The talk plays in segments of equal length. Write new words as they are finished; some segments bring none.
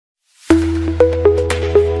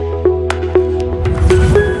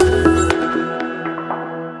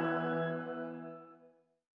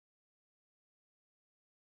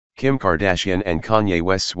Kim Kardashian and Kanye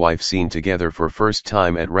West's wife seen together for first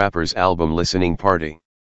time at rapper's album listening party.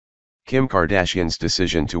 Kim Kardashian's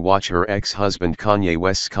decision to watch her ex-husband Kanye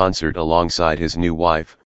West's concert alongside his new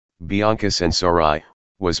wife, Bianca Censori,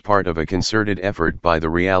 was part of a concerted effort by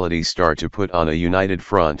the reality star to put on a united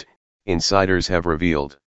front, insiders have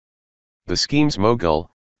revealed. The Schemes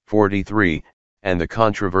mogul, 43, and the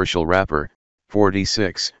controversial rapper,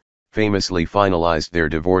 46, famously finalized their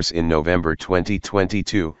divorce in November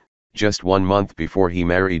 2022, just 1 month before he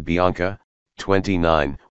married Bianca,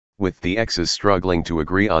 29, with the exes struggling to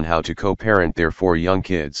agree on how to co-parent their 4 young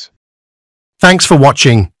kids. Thanks for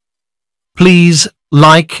watching. Please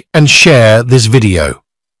like and share this video.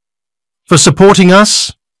 For supporting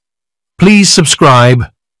us, please subscribe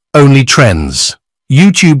Only Trends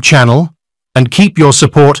YouTube channel and keep your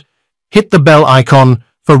support. Hit the bell icon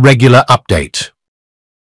for regular update.